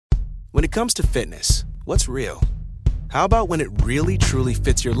When it comes to fitness, what's real? How about when it really truly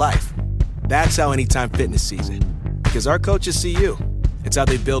fits your life? That's how Anytime Fitness sees it. Because our coaches see you. It's how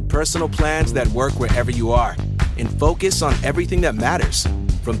they build personal plans that work wherever you are and focus on everything that matters,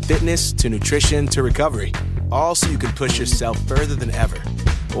 from fitness to nutrition to recovery, all so you can push yourself further than ever,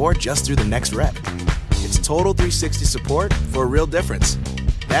 or just through the next rep. It's total 360 support for a real difference.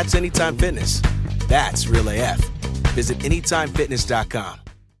 That's Anytime Fitness. That's Real AF. Visit AnytimeFitness.com.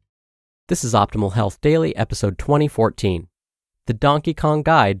 This is Optimal Health Daily, episode 2014, The Donkey Kong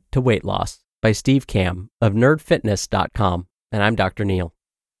Guide to Weight Loss by Steve Kamb of nerdfitness.com, and I'm Dr. Neil.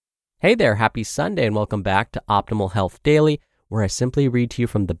 Hey there, happy Sunday, and welcome back to Optimal Health Daily, where I simply read to you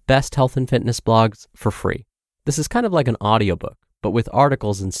from the best health and fitness blogs for free. This is kind of like an audiobook, but with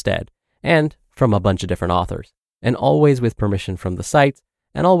articles instead, and from a bunch of different authors, and always with permission from the sites,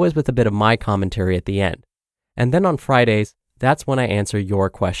 and always with a bit of my commentary at the end. And then on Fridays, that's when I answer your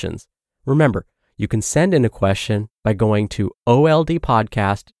questions. Remember, you can send in a question by going to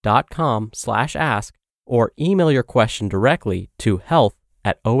oldpodcast.com/ask or email your question directly to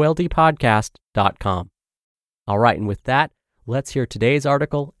health@oldpodcast.com. All right, and with that, let's hear today's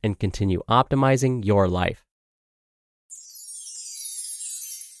article and continue optimizing your life.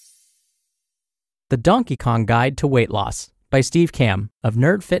 The Donkey Kong Guide to Weight Loss by Steve Kamb of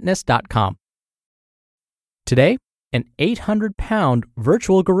nerdfitness.com. Today, an 800-pound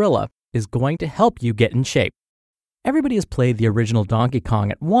virtual gorilla is going to help you get in shape. Everybody has played the original Donkey Kong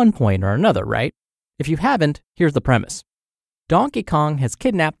at one point or another, right? If you haven't, here's the premise. Donkey Kong has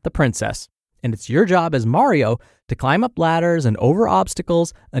kidnapped the princess, and it's your job as Mario to climb up ladders and over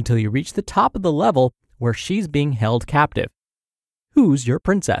obstacles until you reach the top of the level where she's being held captive. Who's your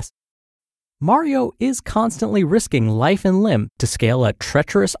princess? Mario is constantly risking life and limb to scale a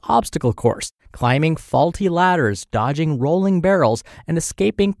treacherous obstacle course, climbing faulty ladders, dodging rolling barrels, and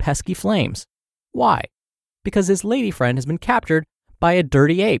escaping pesky flames. Why? Because his lady friend has been captured by a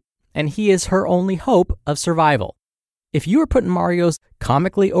dirty ape, and he is her only hope of survival. If you were put in Mario's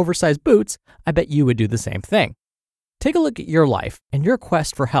comically oversized boots, I bet you would do the same thing. Take a look at your life and your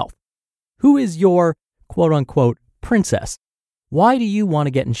quest for health. Who is your quote-unquote princess? Why do you want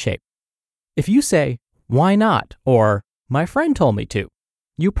to get in shape? If you say, why not, or my friend told me to,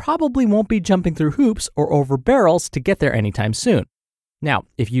 you probably won't be jumping through hoops or over barrels to get there anytime soon. Now,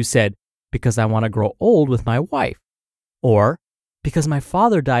 if you said, because I want to grow old with my wife, or because my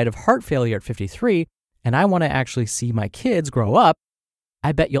father died of heart failure at 53 and I want to actually see my kids grow up,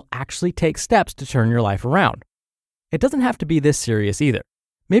 I bet you'll actually take steps to turn your life around. It doesn't have to be this serious either.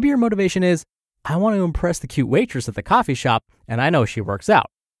 Maybe your motivation is, I want to impress the cute waitress at the coffee shop and I know she works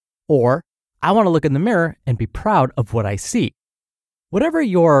out. Or, I want to look in the mirror and be proud of what I see. Whatever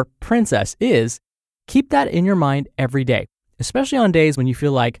your princess is, keep that in your mind every day, especially on days when you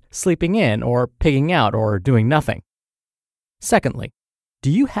feel like sleeping in or pigging out or doing nothing. Secondly, do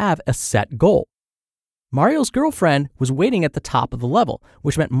you have a set goal? Mario's girlfriend was waiting at the top of the level,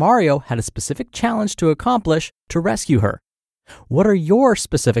 which meant Mario had a specific challenge to accomplish to rescue her. What are your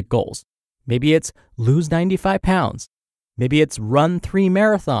specific goals? Maybe it's lose 95 pounds. Maybe it's run 3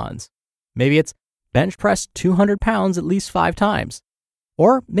 marathons. Maybe it's bench press 200 pounds at least 5 times.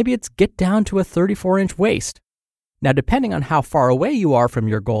 Or maybe it's get down to a 34-inch waist. Now, depending on how far away you are from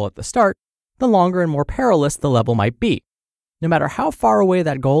your goal at the start, the longer and more perilous the level might be. No matter how far away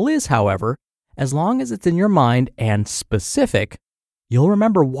that goal is, however, as long as it's in your mind and specific, you'll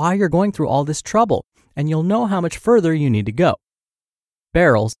remember why you're going through all this trouble, and you'll know how much further you need to go.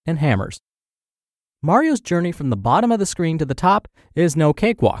 Barrels and hammers. Mario's journey from the bottom of the screen to the top is no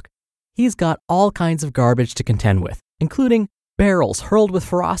cakewalk. He's got all kinds of garbage to contend with, including barrels hurled with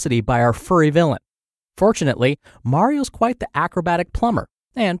ferocity by our furry villain. Fortunately, Mario's quite the acrobatic plumber,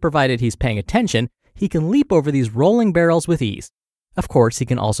 and provided he's paying attention, he can leap over these rolling barrels with ease. Of course, he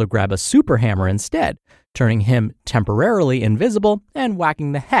can also grab a super hammer instead, turning him temporarily invisible and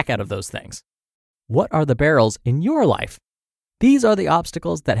whacking the heck out of those things. What are the barrels in your life? These are the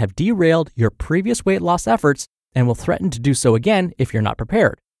obstacles that have derailed your previous weight loss efforts and will threaten to do so again if you're not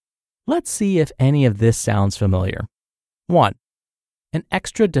prepared. Let's see if any of this sounds familiar. 1. An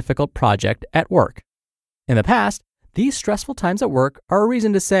extra difficult project at work. In the past, these stressful times at work are a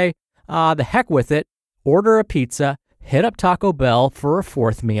reason to say, the heck with it, order a pizza, hit up Taco Bell for a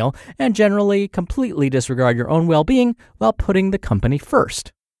 4th meal, and generally completely disregard your own well-being while putting the company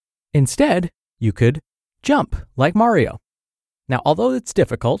first. Instead, you could jump like Mario. Now, although it's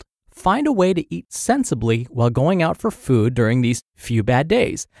difficult, find a way to eat sensibly while going out for food during these few bad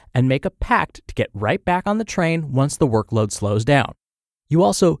days, and make a pact to get right back on the train once the workload slows down. You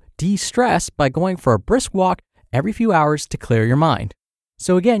also de-stress by going for a brisk walk every few hours to clear your mind.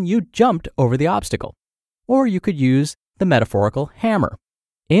 So again, you jumped over the obstacle. Or you could use the metaphorical hammer.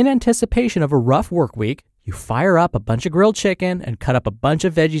 In anticipation of a rough work week, you fire up a bunch of grilled chicken and cut up a bunch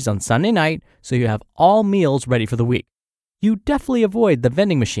of veggies on Sunday night so you have all meals ready for the week. You definitely avoid the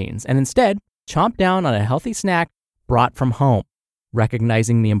vending machines and instead chomp down on a healthy snack brought from home.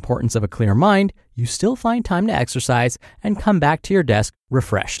 Recognizing the importance of a clear mind, you still find time to exercise and come back to your desk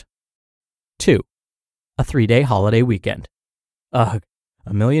refreshed. 2. A 3-day holiday weekend. Ugh.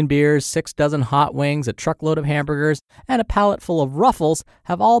 A million beers, 6 dozen hot wings, a truckload of hamburgers, and a pallet full of Ruffles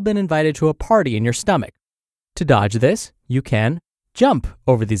have all been invited to a party in your stomach. To dodge this, you can jump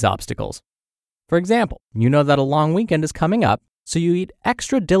over these obstacles. For example, you know that a long weekend is coming up, so you eat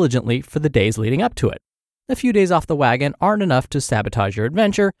extra diligently for the days leading up to it. A few days off the wagon aren't enough to sabotage your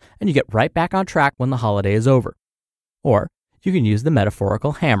adventure, and you get right back on track when the holiday is over. Or you can use the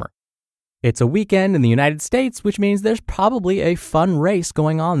metaphorical hammer. It's a weekend in the United States, which means there's probably a fun race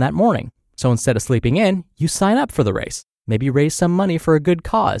going on that morning. So instead of sleeping in, you sign up for the race, maybe raise some money for a good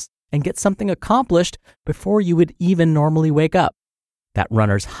cause, and get something accomplished before you would even normally wake up. That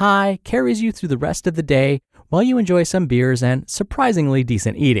runner's high carries you through the rest of the day while you enjoy some beers and surprisingly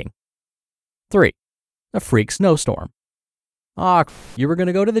decent eating. 3. A freak snowstorm. You were going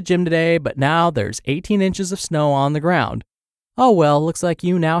to go to the gym today, but now there's 18 inches of snow on the ground. Oh well, looks like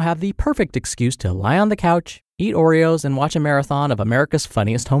you now have the perfect excuse to lie on the couch, eat Oreos, and watch a marathon of America's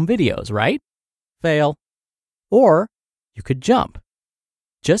Funniest Home Videos, right? Fail. Or you could jump.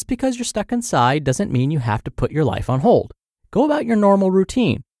 Just because you're stuck inside doesn't mean you have to put your life on hold. Go about your normal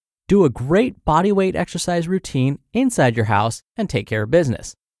routine. Do a great bodyweight exercise routine inside your house and take care of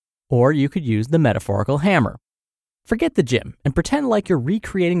business. Or you could use the metaphorical hammer. Forget the gym and pretend like you're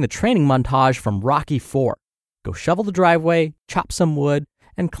recreating the training montage from Rocky IV. Go shovel the driveway, chop some wood,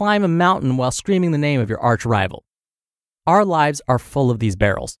 and climb a mountain while screaming the name of your arch rival. Our lives are full of these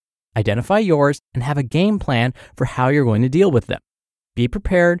barrels. Identify yours and have a game plan for how you're going to deal with them. Be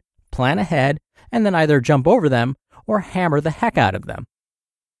prepared, plan ahead, and then either jump over them or hammer the heck out of them.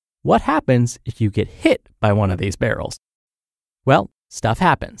 What happens if you get hit by one of these barrels? Well, stuff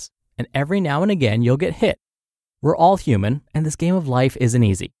happens, and every now and again you'll get hit. We're all human, and this game of life isn't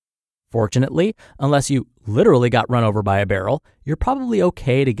easy. Fortunately, unless you literally got run over by a barrel, you're probably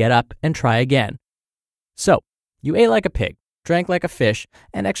okay to get up and try again. So, you ate like a pig, drank like a fish,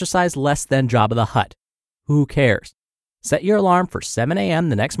 and exercised less than Jabba the Hutt. Who cares? Set your alarm for 7 a.m.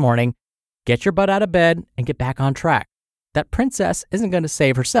 the next morning, get your butt out of bed, and get back on track. That princess isn't going to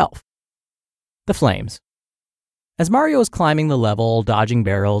save herself. The flames. As Mario is climbing the level, dodging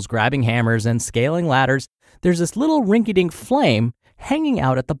barrels, grabbing hammers, and scaling ladders, there's this little rinky-dink flame hanging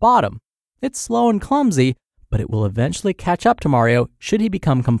out at the bottom. It's slow and clumsy, but it will eventually catch up to Mario should he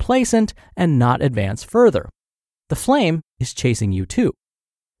become complacent and not advance further. The flame is chasing you too.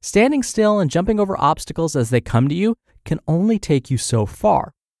 Standing still and jumping over obstacles as they come to you can only take you so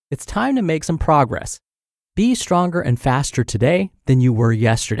far. It's time to make some progress. Be stronger and faster today than you were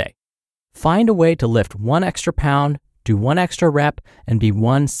yesterday. Find a way to lift 1 extra pound, do 1 extra rep, and be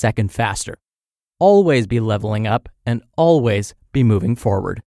 1 second faster. Always be leveling up and always be moving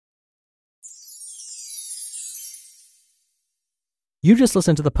forward. You just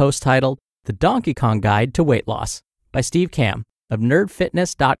listened to the post titled The Donkey Kong Guide to Weight Loss by Steve Kamb of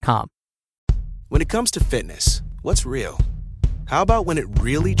nerdfitness.com. When it comes to fitness, what's real? How about when it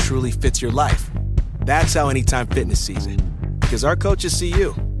really truly fits your life? That's how Anytime Fitness sees it. Because our coaches see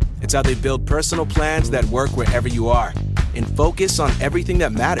you. It's how they build personal plans that work wherever you are and focus on everything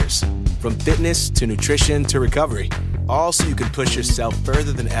that matters, from fitness to nutrition to recovery, all so you can push yourself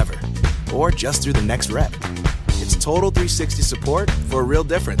further than ever or just through the next rep. It's total 360 support for a real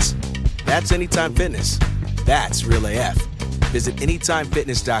difference. That's Anytime Fitness. That's Real AF. Visit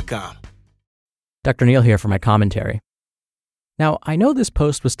AnytimeFitness.com. Dr. Neil here for my commentary. Now, I know this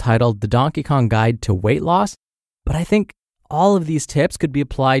post was titled The Donkey Kong Guide to Weight Loss, but I think all of these tips could be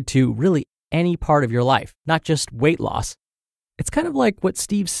applied to really any part of your life, not just weight loss. It's kind of like what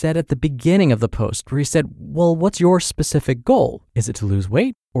Steve said at the beginning of the post, where he said, well, what's your specific goal? Is it to lose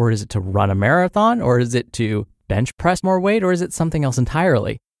weight? Or is it to run a marathon? Or is it to bench press more weight? Or is it something else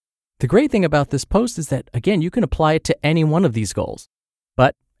entirely? The great thing about this post is that, again, you can apply it to any one of these goals.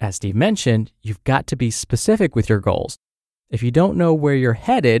 But as Steve mentioned, you've got to be specific with your goals. If you don't know where you're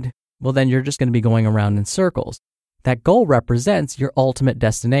headed, well, then you're just going to be going around in circles. That goal represents your ultimate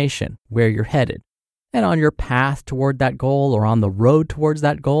destination, where you're headed. And on your path toward that goal or on the road towards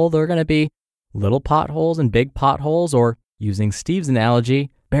that goal, there are going to be little potholes and big potholes, or using Steve's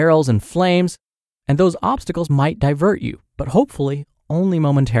analogy, barrels and flames. And those obstacles might divert you, but hopefully only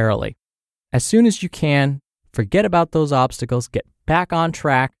momentarily. As soon as you can, forget about those obstacles, get back on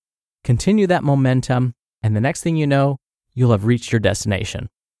track, continue that momentum, and the next thing you know, you'll have reached your destination.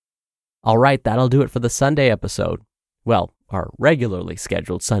 All right, that'll do it for the Sunday episode. Well, our regularly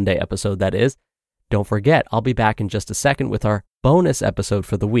scheduled Sunday episode, that is. Don't forget, I'll be back in just a second with our bonus episode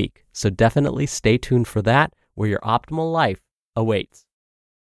for the week, so definitely stay tuned for that, where your optimal life awaits.